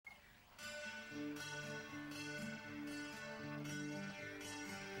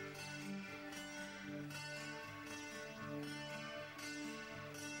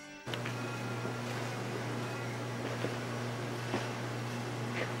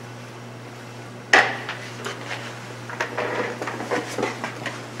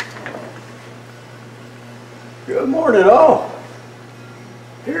Good morning all.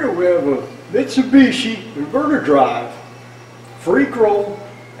 Here we have a Mitsubishi inverter drive Freqrol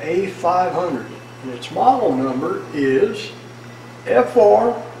A500 and its model number is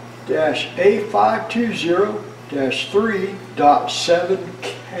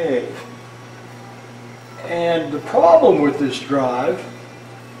FR-A520-3.7K. And the problem with this drive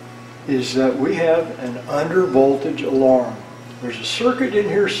is that we have an under voltage alarm. There's a circuit in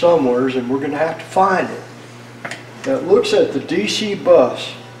here somewhere, and we're going to have to find it, that looks at the DC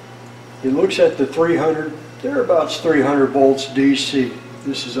bus. It looks at the 300, thereabouts 300 volts DC.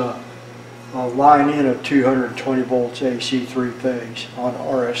 This is a line in of 220 volts AC 3-phase on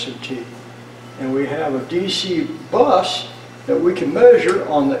RS&T. And we have a DC bus that we can measure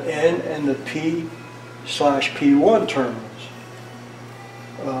on the N and the P/P1 terminals.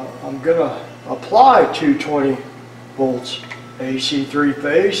 I'm going to apply 220 volts AC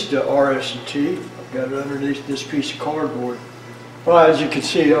 3-phase to RS&T. I've got it underneath this piece of cardboard. Well, as you can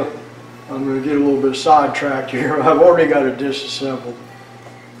see, I'm going to get a little bit sidetracked here. I've already got it disassembled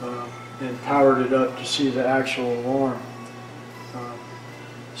and powered it up to see the actual alarm.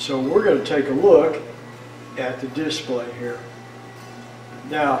 So we're going to take a look at the display here.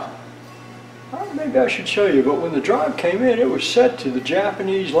 Now, maybe I should show you, but when the drive came in, it was set to the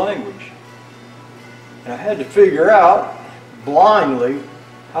Japanese language. And I had to figure out blindly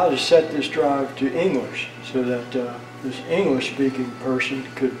how to set this drive to English so that this English-speaking person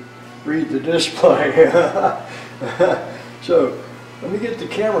could read the display. So let me get the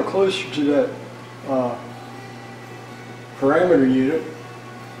camera closer to that parameter unit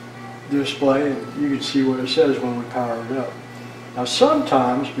display, and you can see what it says when we power it up. Now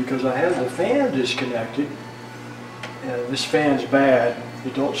sometimes, because I have the fan disconnected, and this fan's bad,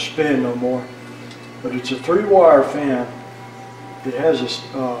 it don't spin no more, but it's a 3-wire fan. It has a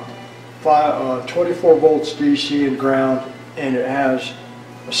 24 volts DC and ground, and it has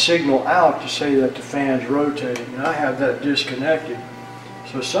a signal out to say that the fan's rotating, and I have that disconnected.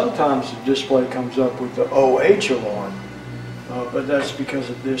 So sometimes the display comes up with the OH alarm, but that's because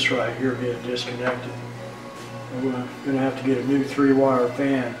of this right here being disconnected. We're going to have to get a new 3-wire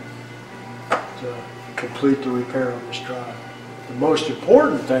fan to complete the repair on this drive. The most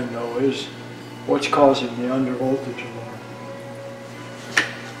important thing though is what's causing the under voltage alarm.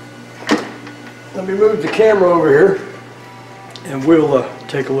 Let me move the camera over here and we'll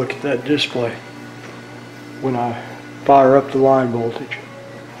take a look at that display when I fire up the line voltage.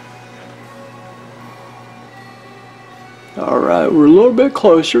 Alright, we're a little bit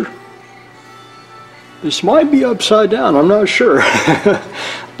closer. This might be upside down, I'm not sure.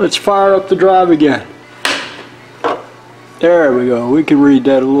 Let's fire up the drive again. There we go, we can read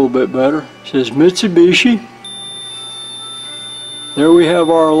that a little bit better. It says Mitsubishi. There we have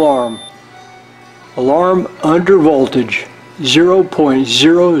our alarm. Alarm under voltage,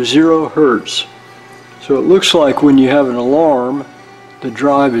 0.00 hertz. So it looks like when you have an alarm, the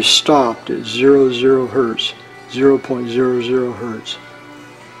drive is stopped at 00 hertz, 0.00 hertz.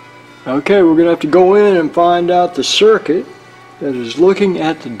 Okay, we're going to have to go in and find out the circuit that is looking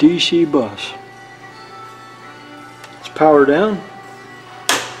at the DC bus. Let's power down.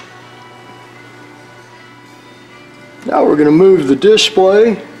 Now we're going to move the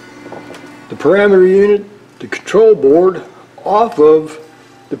display, the parameter unit, the control board off of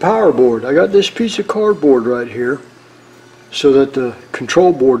the power board. I got this piece of cardboard right here so that the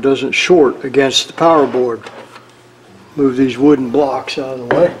control board doesn't short against the power board. Move these wooden blocks out of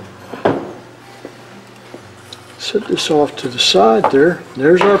the way. Set this off to the side there.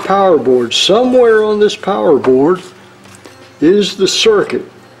 There's our power board. Somewhere on this power board is the circuit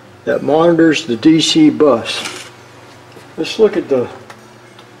that monitors the DC bus. Let's look at the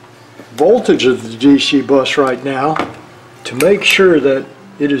voltage of the DC bus right now to make sure that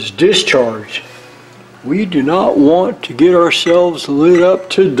it is discharged. We do not want to get ourselves lit up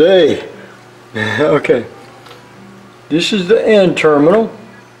today. Okay, this is the N terminal,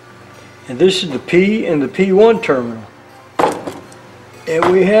 and this is the P and the P1 terminal,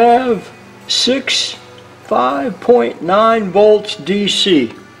 and we have 5.9 volts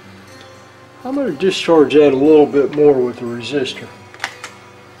DC. I'm going to discharge that a little bit more with the resistor.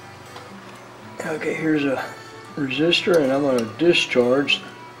 Okay, here's a resistor, and I'm going to discharge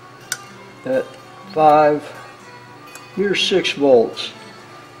that 6 volts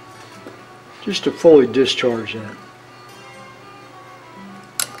just to fully discharge that.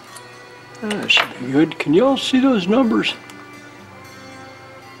 That should be good. Can you all see those numbers?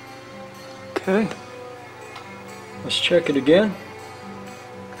 Okay, let's check it again.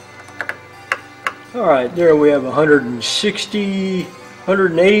 Alright, there we have 180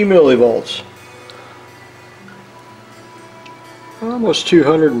 millivolts. Almost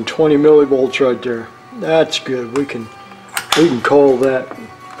 220 millivolts right there. That's good. We can call that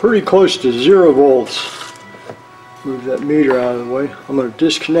pretty close to 0 volts. Move that meter out of the way. I'm going to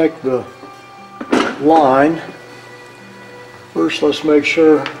disconnect the line. First, let's make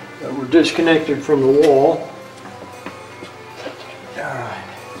sure that we're disconnected from the wall.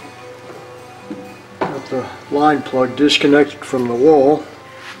 Got the line plug disconnected from the wall.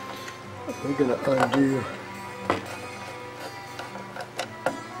 We're going to undo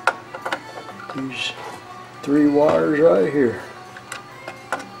these 3 wires right here.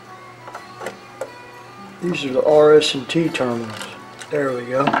 These are the RS and T terminals. There we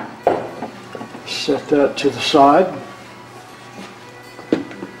go. Set that to the side.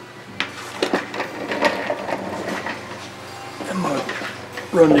 I'm going to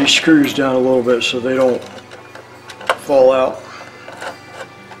run these screws down a little bit so they don't fall out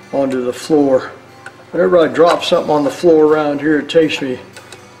onto the floor. Whenever I drop something on the floor around here, it takes me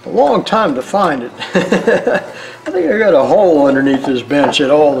a long time to find it. I think I got a hole underneath this bench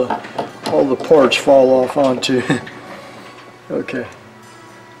that all the parts fall off onto. Okay.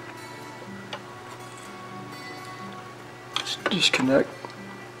 Let's disconnect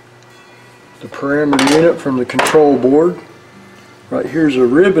the parameter unit from the control board. Right here's a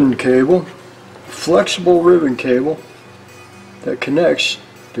ribbon cable, flexible ribbon cable that connects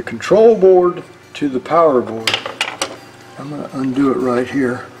the control board to the power board. I'm going to undo it right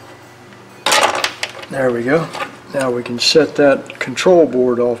here. There we go. Now we can set that control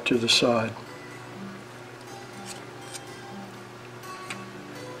board off to the side.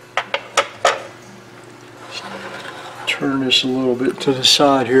 Turn this a little bit to the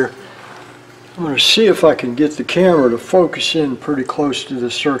side here. I'm going to see if I can get the camera to focus in pretty close to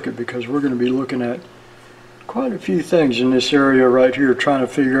the circuit, because we're going to be looking at quite a few things in this area right here, trying to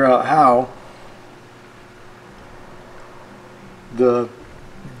figure out how the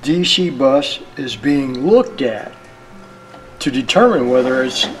DC bus is being looked at to determine whether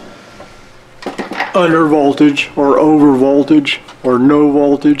it's under voltage or over voltage or no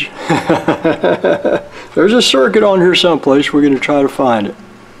voltage. There's a circuit on here someplace. We're going to try to find it.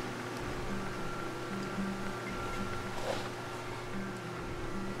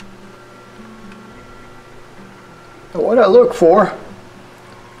 Now, what I look for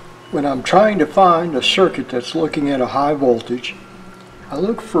when I'm trying to find a circuit that's looking at a high voltage, I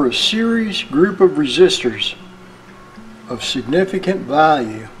look for a series group of resistors of significant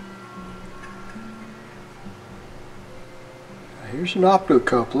value. Now, here's an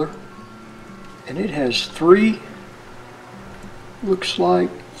optocoupler, and it has 3, looks like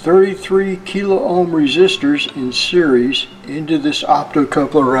 33 kilo ohm resistors in series into this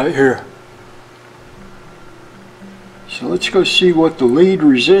optocoupler right here. So let's go see what the lead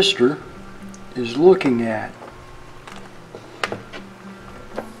resistor is looking at.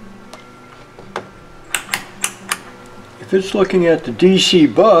 If it's looking at the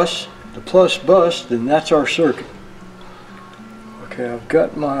DC bus, the plus bus, then that's our circuit. Okay, I've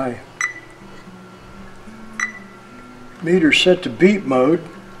got my meter set to beep mode.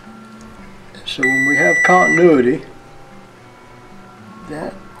 So when we have continuity,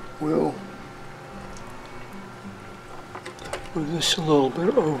 that will move this a little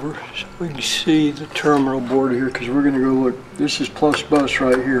bit over so we can see the terminal board here, because we're going to go look. This is plus bus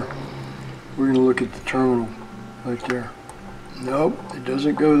right here. We're going to look at the terminal right there. Nope, it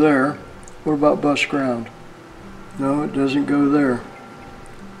doesn't go there. What about bus ground? No, it doesn't go there.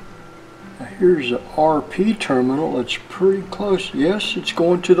 Now here's the RP terminal. That's pretty close. Yes, it's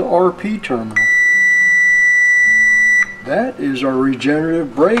going to the RP terminal. That is our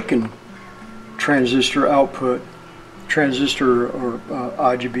regenerative braking transistor output, transistor or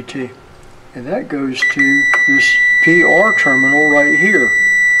IGBT. And that goes to this PR terminal right here.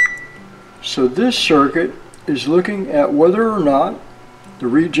 So this circuit is looking at whether or not the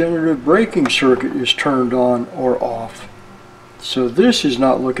regenerative braking circuit is turned on or off. So this is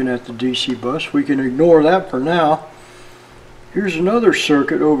not looking at the DC bus. We can ignore that for now. Here's another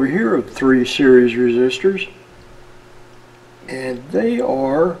circuit over here of 3 series resistors, and they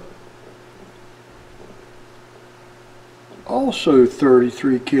are also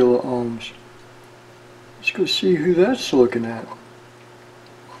 33 kilo ohms. Let's go see who that's looking at.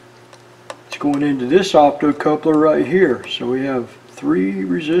 It's going into this optocoupler right here. So we have 3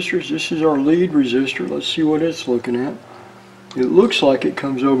 resistors. This is our lead resistor. Let's see what it's looking at. It looks like it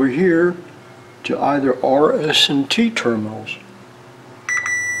comes over here to either RS and T terminals.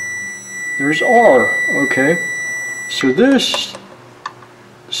 There's R. Okay. So this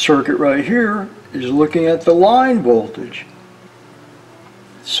circuit right here is looking at the line voltage.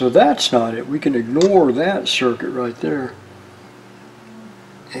 So that's not it. We can ignore that circuit right there.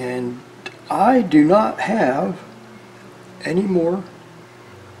 And I do not have any more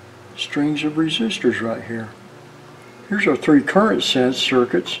strings of resistors right here. Here's our 3 current sense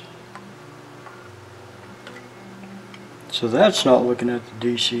circuits. So that's not looking at the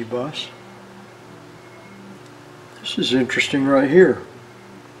DC bus. This is interesting right here.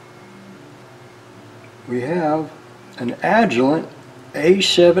 We have an Agilent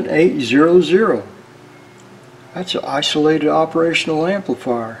A780. That's an isolated operational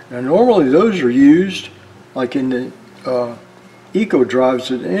amplifier. Now normally those are used, like in the Eco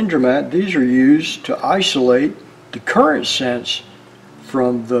drives at Indromat, these are used to isolate the current sense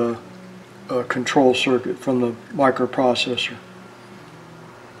from the control circuit, from the microprocessor.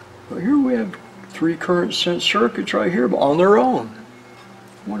 But here we have 3 current sense circuits right here on their own.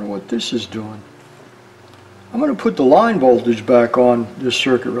 I wonder what this is doing. I'm going to put the line voltage back on this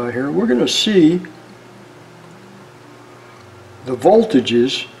circuit right here. We're going to see the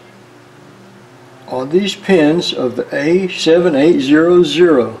voltages on these pins of the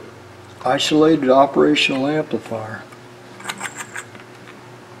A7800 isolated operational amplifier.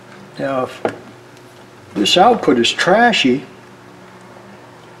 Now if this output is trashy,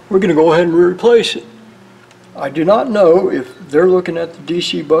 we're going to go ahead and replace it. I do not know if they're looking at the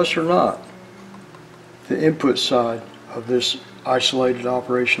DC bus or not, the input side of this isolated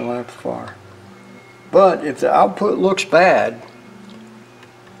operational amplifier. But if the output looks bad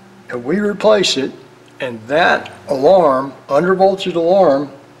and we replace it, and that alarm, undervoltage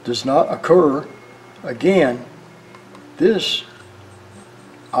alarm, does not occur again, this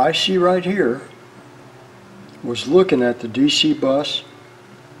IC right here was looking at the DC bus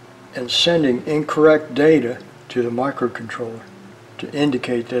and sending incorrect data to the microcontroller to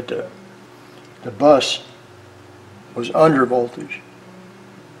indicate that the bus was under voltage.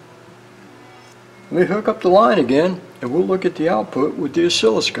 Let me hook up the line again and we'll look at the output with the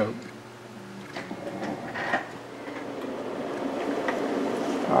oscilloscope.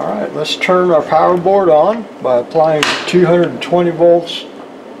 Alright, let's turn our power board on by applying 220 volts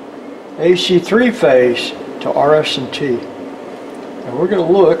AC 3-phase to RS&T. And we're going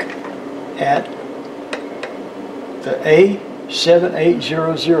to look at the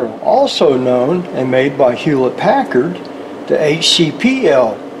A7800, also known and made by Hewlett-Packard, the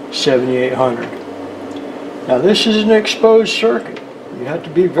HCPL 7800. Now this is an exposed circuit. You have to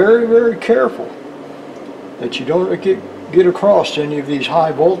be very, very careful that you don't get across any of these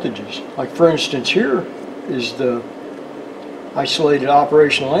high voltages. Like for instance, here is the isolated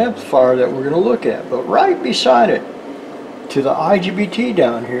operational amplifier that we're going to look at. But right beside it, to the IGBT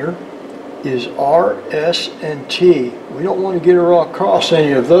down here, is RS&T. We don't want to get across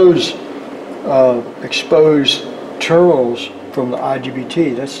any of those exposed terminals from the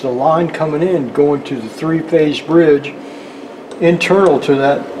IGBT. That's the line coming in, going to the 3-phase bridge internal to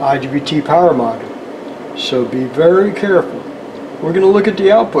that IGBT power module. So be very careful. We're going to look at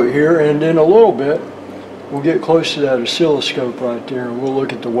the output here, and in a little bit we'll get close to that oscilloscope right there and we'll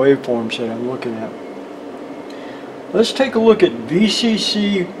look at the waveforms that I'm looking at. Let's take a look at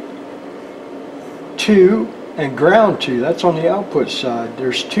VCC 2 and ground 2. That's on the output side.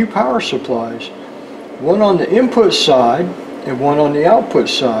 There's 2 power supplies, one on the input side and one on the output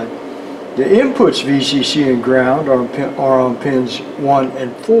side. The inputs VCC and ground are on pins 1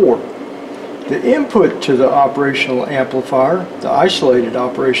 and 4. The input to the operational amplifier, the isolated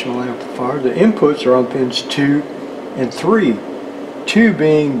operational amplifier, the inputs are on pins 2 and 3. 2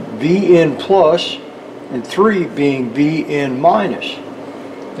 being VN plus and 3 being VN minus.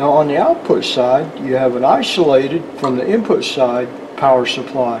 Now on the output side, you have an isolated from the input side power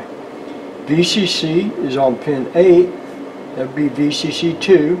supply. VCC is on pin 8, that would be VCC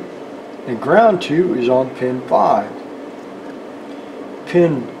 2, and ground 2 is on pin 5.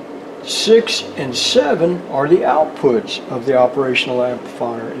 Pin 6 and 7 are the outputs of the operational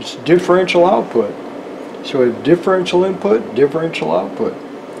amplifier. It's differential output. So we have differential input, differential output.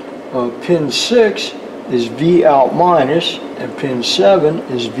 Pin 6 is V out minus and pin 7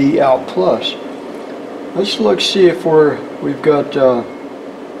 is V out plus. Let's see if we've got our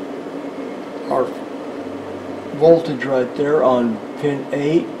voltage right there on pin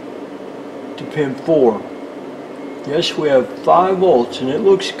 8 to pin 4. Yes, we have 5 volts and it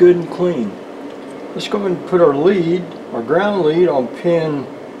looks good and clean. Let's go ahead and put our lead, our ground lead, on pin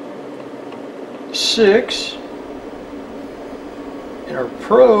 6 and our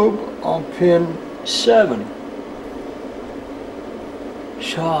probe on pin 7.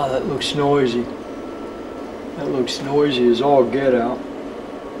 Ah, that looks noisy. That looks noisy as all get out.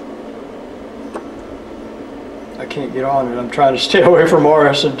 I can't get on it. I'm trying to stay away from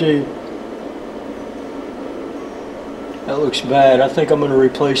RS&T. That looks bad. I think I'm going to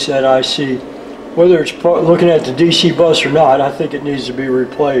replace that IC. Whether it's looking at the DC bus or not, I think it needs to be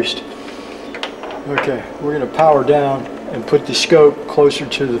replaced. Okay, we're going to power down and put the scope closer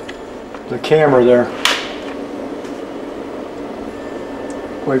to the camera there.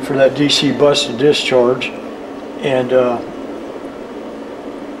 Wait for that DC bus to discharge, and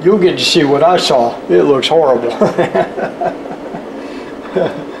you'll get to see what I saw. It looks horrible.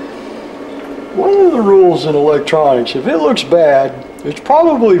 One of the rules in electronics, if it looks bad, it's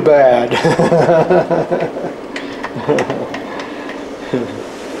probably bad.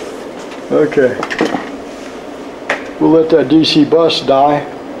 Okay. We'll let that DC bus die,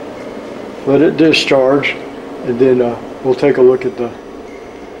 let it discharge, and then we'll take a look at the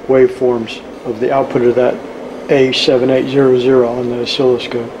waveforms of the output of that A7800 on the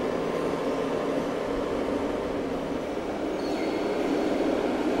oscilloscope.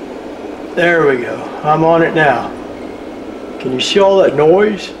 There we go. I'm on it now. Can you see all that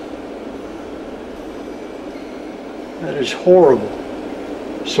noise? That is horrible.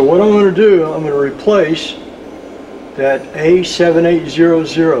 So what I'm going to do, I'm going to replace that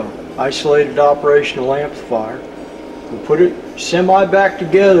A7800 isolated operational amplifier. We'll put it semi back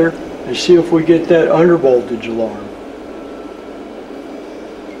together and see if we get that undervoltage alarm.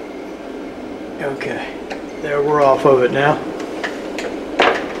 Okay, there, we're off of it now.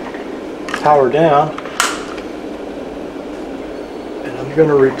 Power down, and I'm going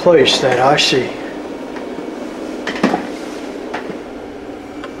to replace that IC.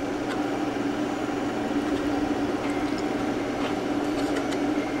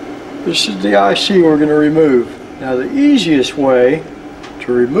 This is the IC we're going to remove. Now the easiest way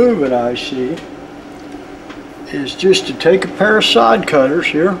to remove an IC is just to take a pair of side cutters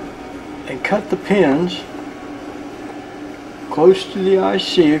here and cut the pins close to the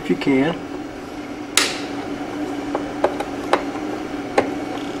IC if you can.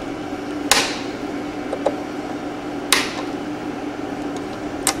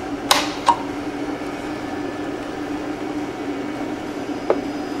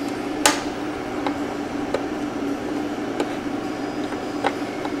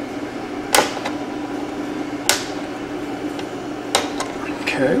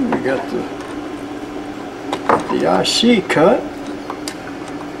 Okay, we got the IC cut.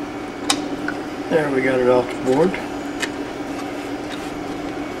 There, we got it off the board.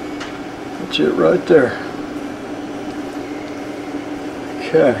 That's it right there.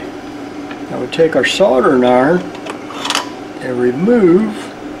 Okay, now we take our soldering iron and remove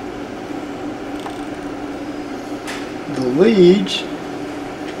the leads.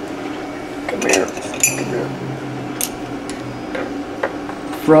 Come here, come here.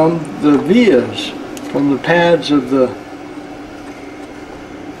 From the vias, from the pads of the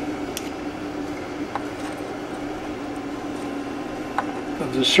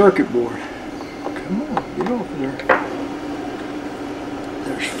circuit board. Come on, get off of there.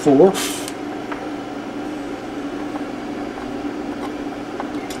 There's 4.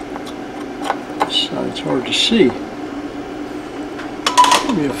 This side's hard to see.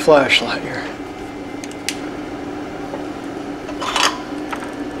 Give me a flashlight here.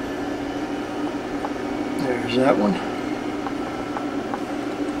 There's that one.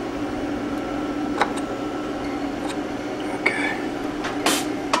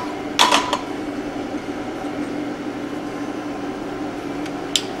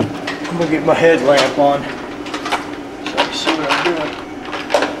 I'm going to get my headlamp on so I can see what I'm doing.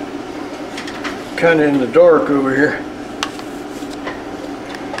 Kind of in the dark over here.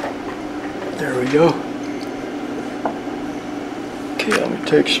 There we go. Okay, let me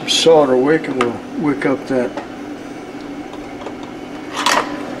take some solder wick and we'll wick up that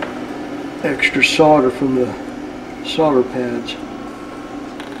extra solder from the solder pads.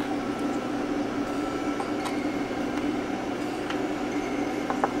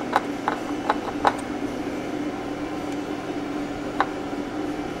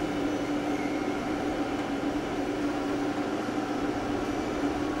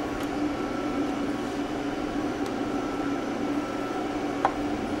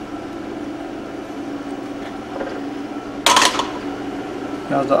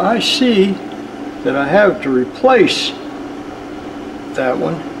 Now the IC that I have to replace that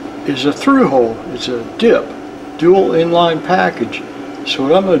one is a through hole. It's a DIP, dual inline package. So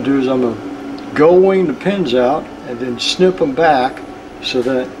what I'm going to do is I'm going to gold wing the pins out and then snip them back so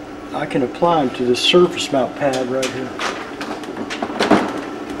that I can apply them to this surface mount pad right here.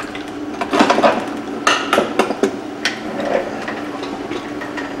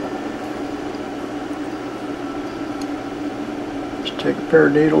 Take a pair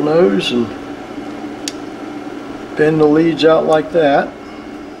of needle nose and bend the leads out like that.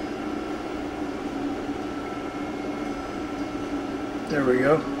 There we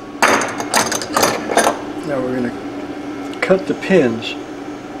go. Now we're going to cut the pins.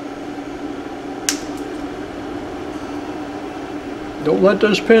 Don't let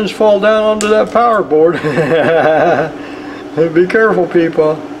those pins fall down onto that power board. Be careful,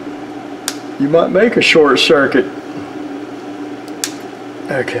 people. You might make a short circuit.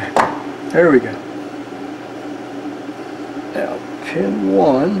 Okay, there we go. Now, pin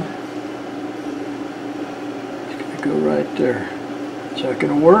 1 is going to go right there. Is that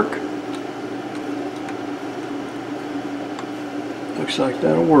going to work? Looks like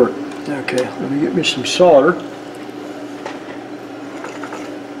that'll work. Okay, let me get me some solder.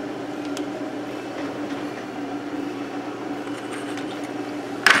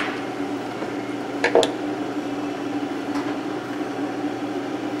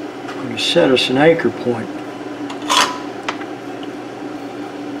 I'm going to set us an anchor point.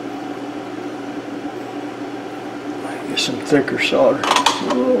 Get some thicker solder. It's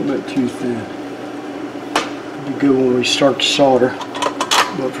a little bit too thin. It'll be good when we start to solder.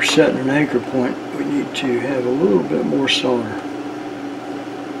 But for setting an anchor point, we need to have a little bit more solder.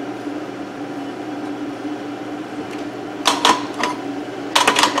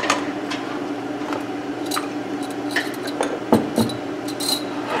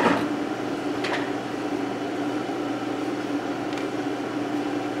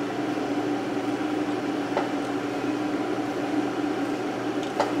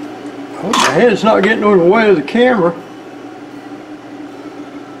 Oh, my head's not getting in the way of the camera.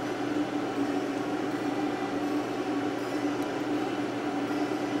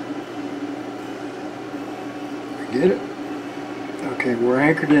 Get it? Okay, we're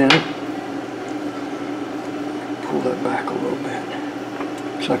anchored in. Pull that back a little bit.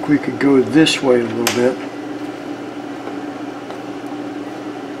 Looks like we could go this way a little bit.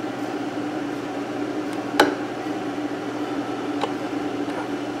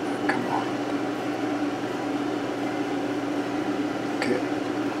 Come on. Okay,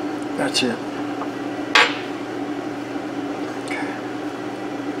 that's it.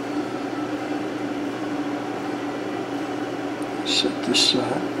 Set this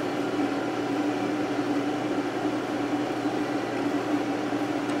side.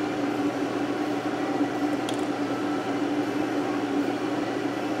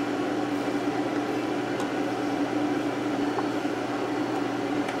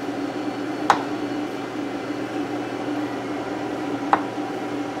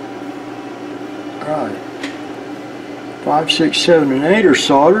 All right. 5, 6, 7, and 8 are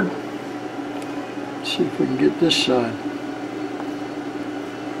soldered. Let's see if we can get this side.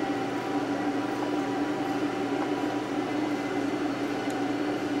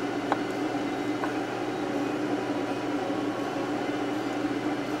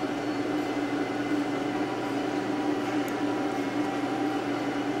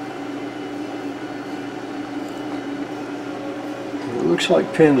 It looks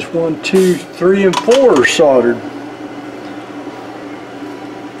like pins 1, 2, 3, and 4 are soldered.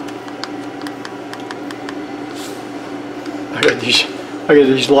 I got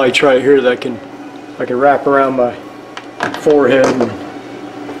these lights right here that I can wrap around my forehead and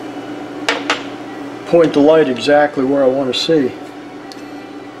point the light exactly where I want to see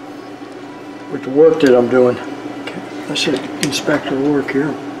with the work that I'm doing. Okay, let's inspect our work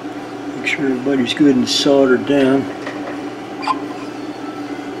here. Make sure everybody's good and soldered down.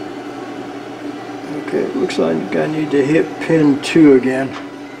 Okay, it looks like I need to hit pin 2 again.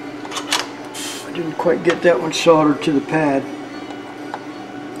 I didn't quite get that one soldered to the pad.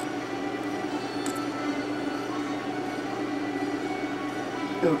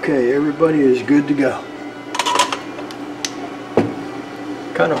 Okay, everybody is good to go.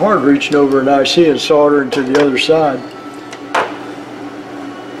 Kind of hard reaching over an IC and soldering to the other side.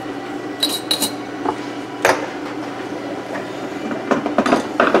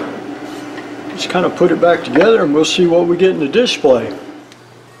 Just kind of put it back together and we'll see what we get in the display.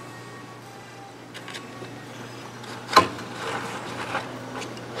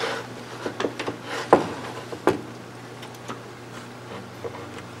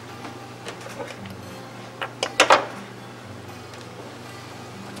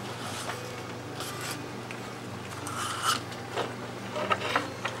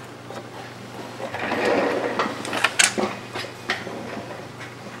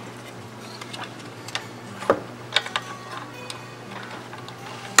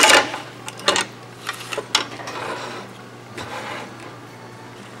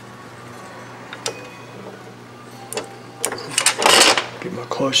 Get my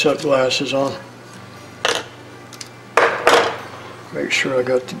close-up glasses on. make sure I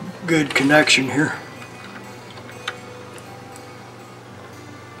got the good connection here.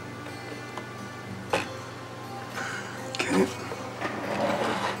 Okay,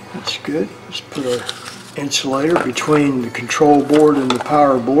 that's good. Let's put our insulator between the control board and the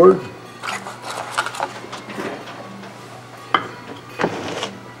power board.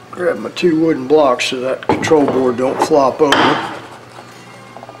 Grab my 2 wooden blocks so that control board don't flop over.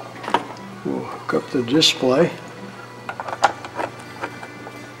 We'll hook up the display.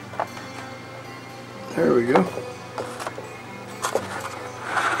 There we go.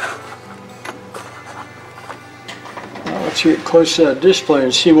 Now let's get close to that display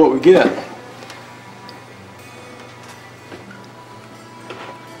and see what we get.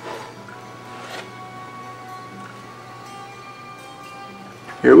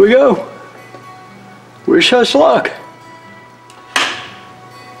 Here we go. Wish us luck.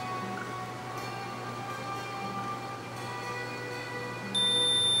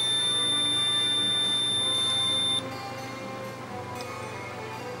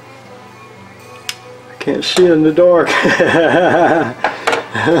 I can't see in the dark.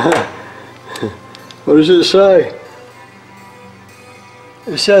 What does it say?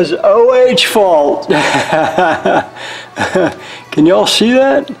 It says OH fault. Can y'all see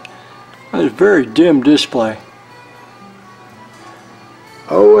that? That's a very dim display.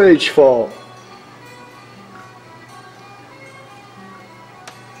 OH fault.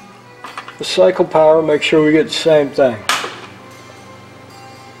 The cycle power, make sure we get the same thing.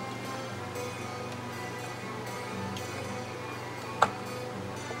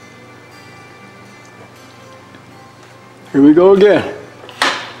 Here we go again.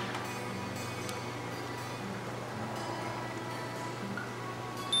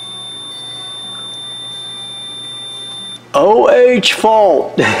 OH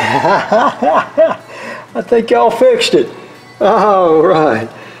fault. I think y'all fixed it. All right.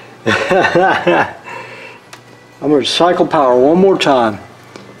 I'm going to cycle power one more time.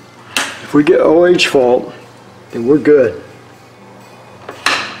 If we get OH fault, then we're good.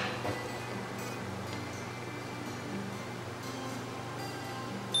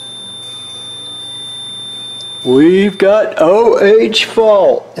 We've got OH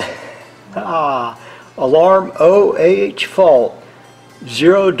fault. Alarm OH fault.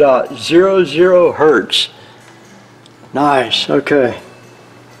 0.00 hertz. Nice. Okay.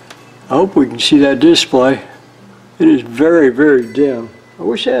 I hope we can see that display. It is very, very dim. I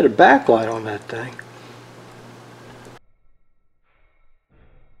wish I had a backlight on that thing.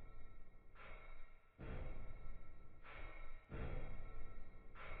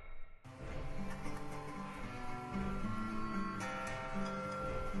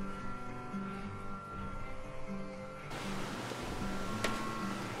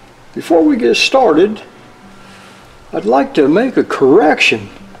 Before we get started, I'd like to make a correction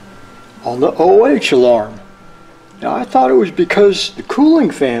on the OH alarm. Now, I thought it was because the cooling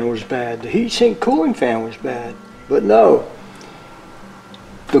fan was bad, the heatsink cooling fan was bad, but no.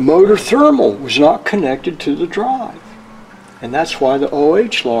 The motor thermal was not connected to the drive, and that's why the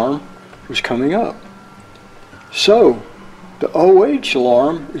OH alarm was coming up. So, the OH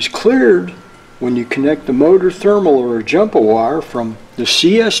alarm is cleared when you connect the motor thermal or a jumper wire from the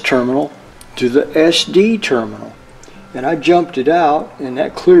CS terminal to the SD terminal. And I jumped it out and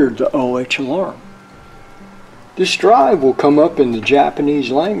that cleared the OH alarm. This drive will come up in the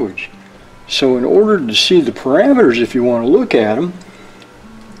Japanese language. So in order to see the parameters, if you want to look at them,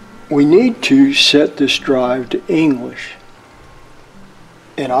 we need to set this drive to English.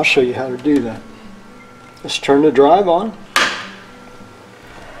 And I'll show you how to do that. Let's turn the drive on.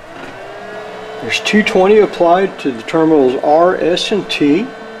 There's 220 applied to the terminals R, S, and T.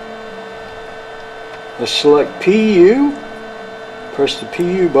 Let's select PU, press the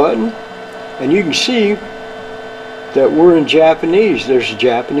PU button, and you can see that we're in Japanese. There's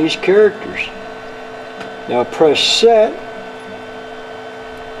Japanese characters. Now press set,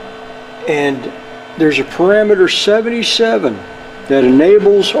 and there's a parameter 77 that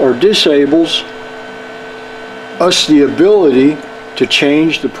enables or disables us the ability to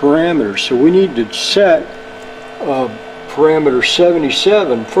change the parameters. So we need to set parameter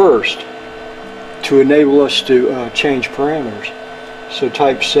 77 first to enable us to change parameters. So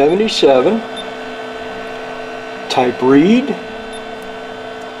type 77, type read,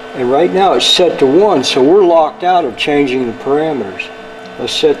 and right now it's set to 1, so we're locked out of changing the parameters.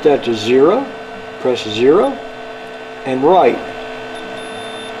 Let's set that to 0, press 0, and write.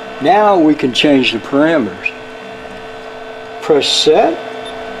 Now we can change the parameters. Press set,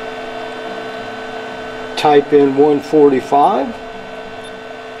 type in 145,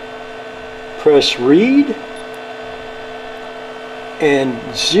 press read,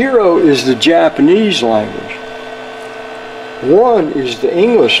 And 0 is the Japanese language. 1 is the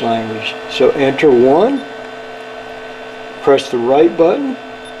English language. So enter 1, press the right button.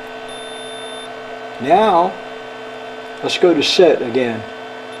 Now, let's go to set again.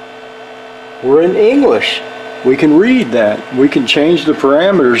 We're in English. We can read that. We can change the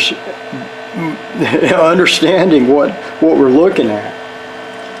parameters, understanding what we're looking at.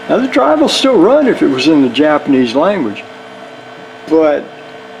 Now the drive will still run if it was in the Japanese language, but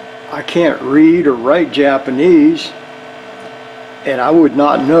I can't read or write Japanese, and I would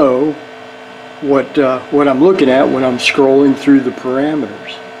not know what I'm looking at when I'm scrolling through the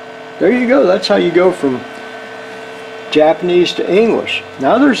parameters. There you go. That's how you go from Japanese to English.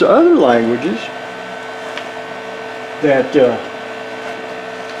 Now there's other languages that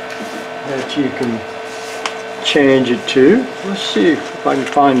you can change it to. Let's see if I can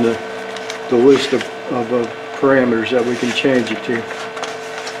find the list of parameters that we can change it to.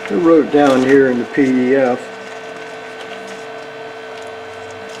 I wrote down here in the PDF.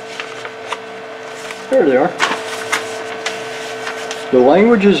 There they are. The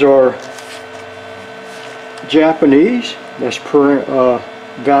languages are Japanese, that's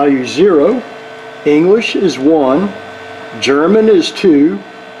value 0. English is 1. German is 2.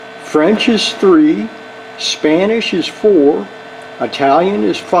 French is 3. Spanish is 4. Italian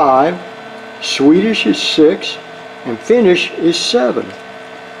is 5. Swedish is 6. And Finnish is 7.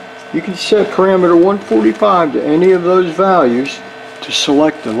 You can set parameter 145 to any of those values to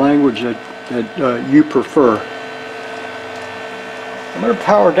select the language that you prefer. I'm going to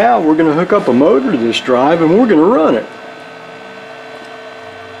power down. We're going to hook up a motor to this drive and we're going to run it.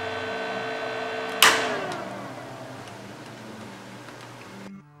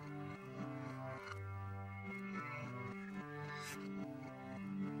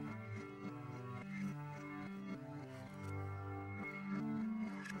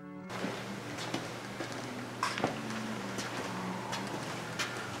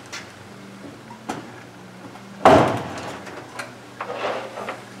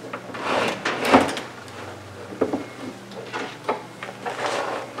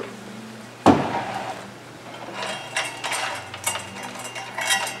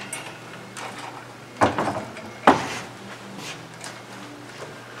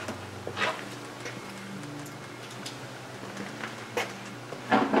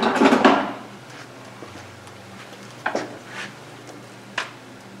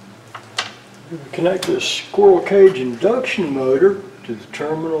 Connect the squirrel cage induction motor to the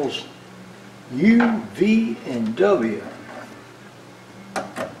terminals U, V, and W. If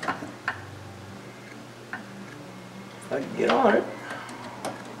I can get on it.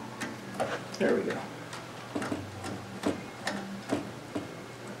 There we go.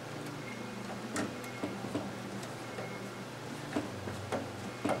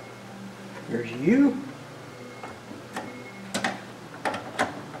 There's U.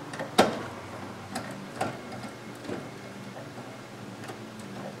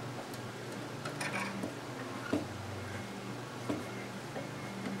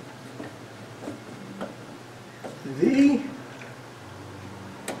 V,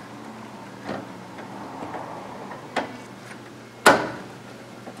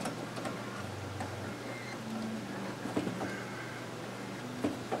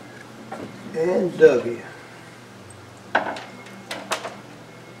 and W.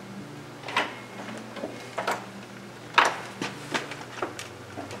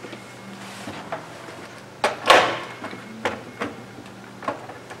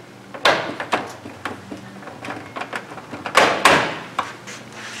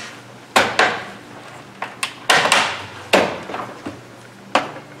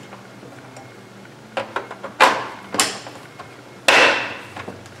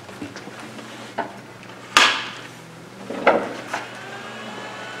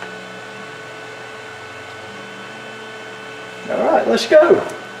 All right, let's go.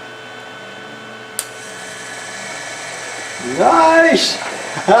 Nice.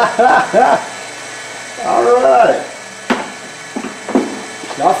 All right.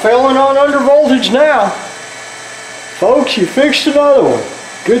 Not failing on under voltage now. Folks, you fixed another one.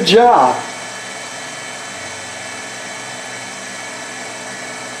 Good job.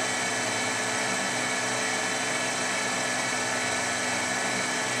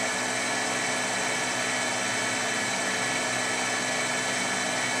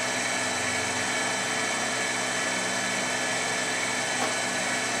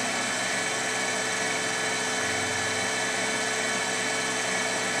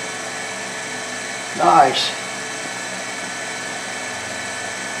 Nice.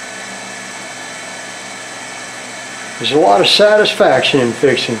 There's a lot of satisfaction in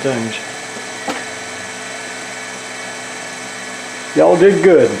fixing things. Y'all did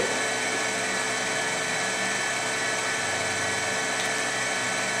good.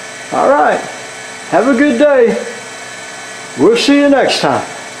 All right. Have a good day. We'll see you next time.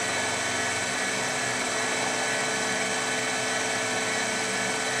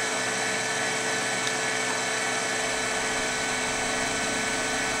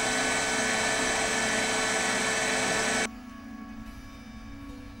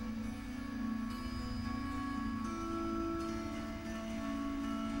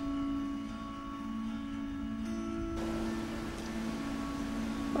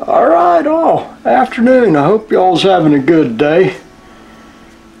 Alright, all afternoon. I hope y'all's having a good day.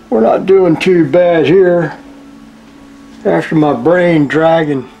 We're not doing too bad here after my brain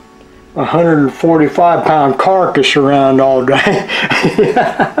dragging a 145-pound carcass around all day.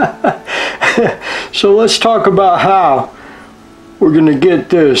 So let's talk about how we're going to get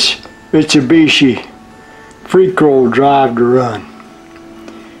this Mitsubishi Freqrol drive to run.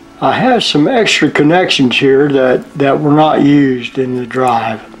 I have some extra connections here that were not used in the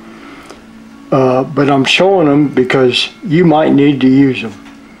drive. But I'm showing them because you might need to use them.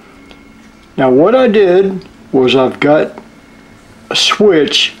 Now what I did was I've got a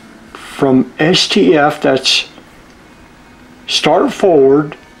switch from STF, that's start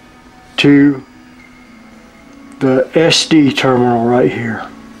forward, to the SD terminal right here.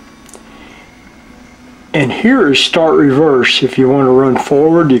 And here is start reverse. If you want to run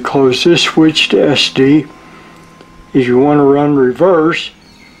forward, you close this switch to SD. If you want to run reverse,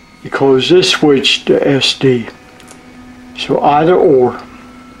 you close this switch to SD. So either or.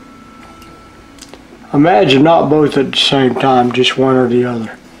 Imagine not both at the same time, just one or the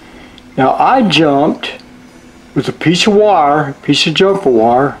other. Now I jumped with a piece of wire, piece of jumper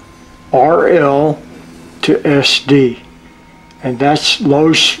wire, RL to SD. And that's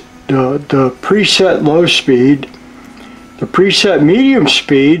the preset low speed, the preset medium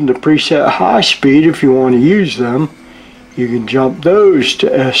speed, and the preset high speed. If you want to use them, you can jump those to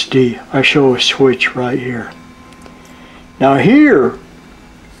SD. I show a switch right here. Now here,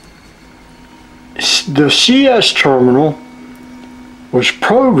 the CS terminal was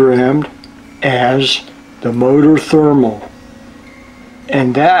programmed as the motor thermal,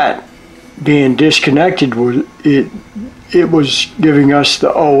 and that being disconnected, it was giving us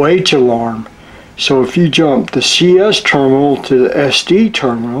the OH alarm. So if you jump the CS terminal to the SD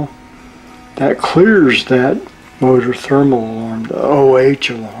terminal, that clears that motor thermal alarm, the OH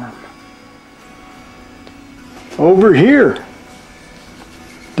alarm. Over here,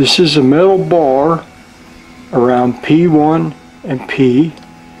 this is a metal bar around P1 and P,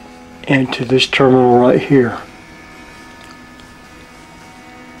 and to this terminal right here.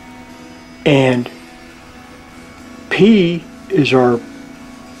 And P is our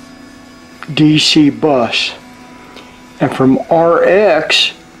DC bus. And from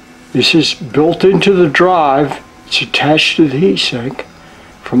RX, this is built into the drive, it's attached to the heatsink.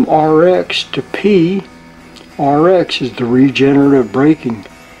 From RX to P, RX is the regenerative braking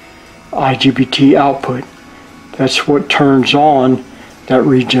IGBT output. That's what turns on that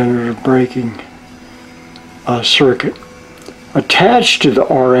regenerative braking circuit. Attached to the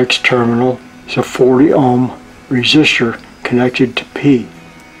RX terminal is a 40 ohm resistor connected to P.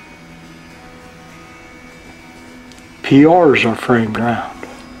 PR is our frame ground.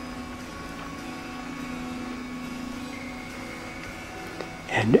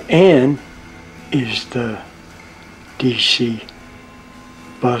 And N is the DC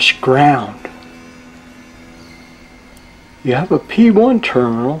bus ground. You have a P1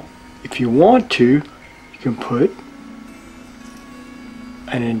 terminal. If you want to, you can put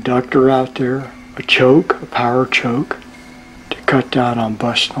an inductor out there, a choke, a power choke, to cut down on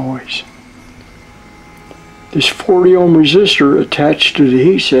bus noise. This 40 ohm resistor attached to the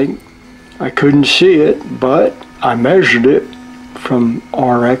heatsink, I couldn't see it, but I measured it from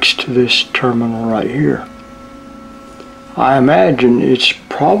RX to this terminal right here. I imagine it's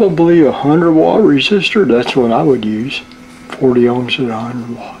probably a 100 watt resistor. That's what I would use. 40 ohms at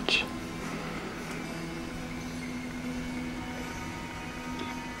 100 watts.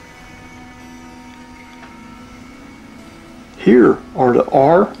 Here are the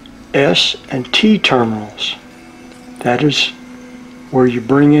R, S, and T terminals. That is where you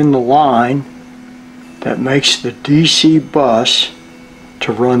bring in the line that makes the DC bus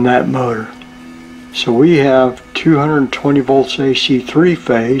to run that motor. So we have 220 volts AC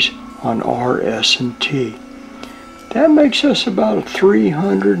 3-phase on R, S, and T. That makes us about a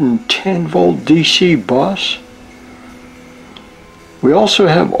 310 volt DC bus. We also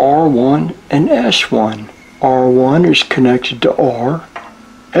have R1 and S1 R1 is connected to R,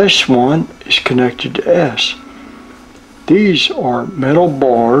 S1 is connected to S. These are metal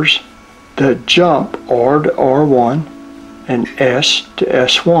bars that jump R to R1 and S to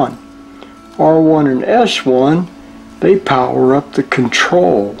S1. R1 and S1, they power up the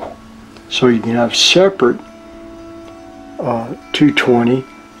control. So you can have separate 220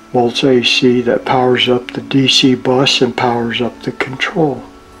 volts AC that powers up the DC bus and powers up the control.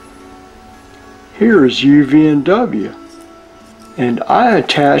 Here is UV and W, and I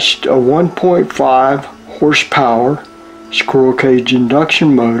attached a 1.5 horsepower squirrel cage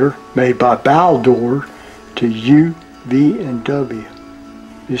induction motor made by Baldor to UV and W.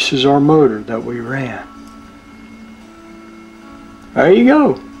 This is our motor that we ran. There you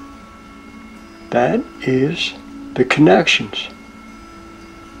go. That is the connections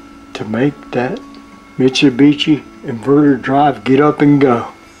to make that Mitsubishi inverter drive get up and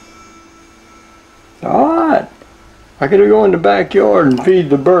go. Alright, I gotta go in the backyard and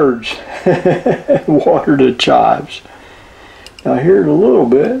feed the birds, water the chives. Now here in a little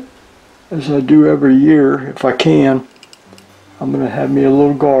bit, as I do every year if I can, I'm gonna have me a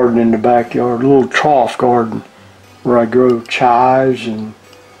little garden in the backyard, a little trough garden where I grow chives and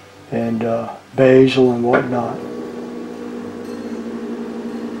basil and whatnot.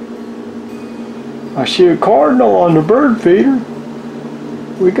 I see a cardinal on the bird feeder.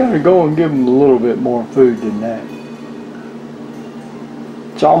 We gotta go and give them a little bit more food than that.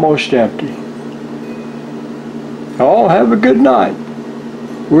 It's almost empty. Oh, have a good night.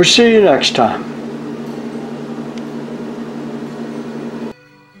 We'll see you next time.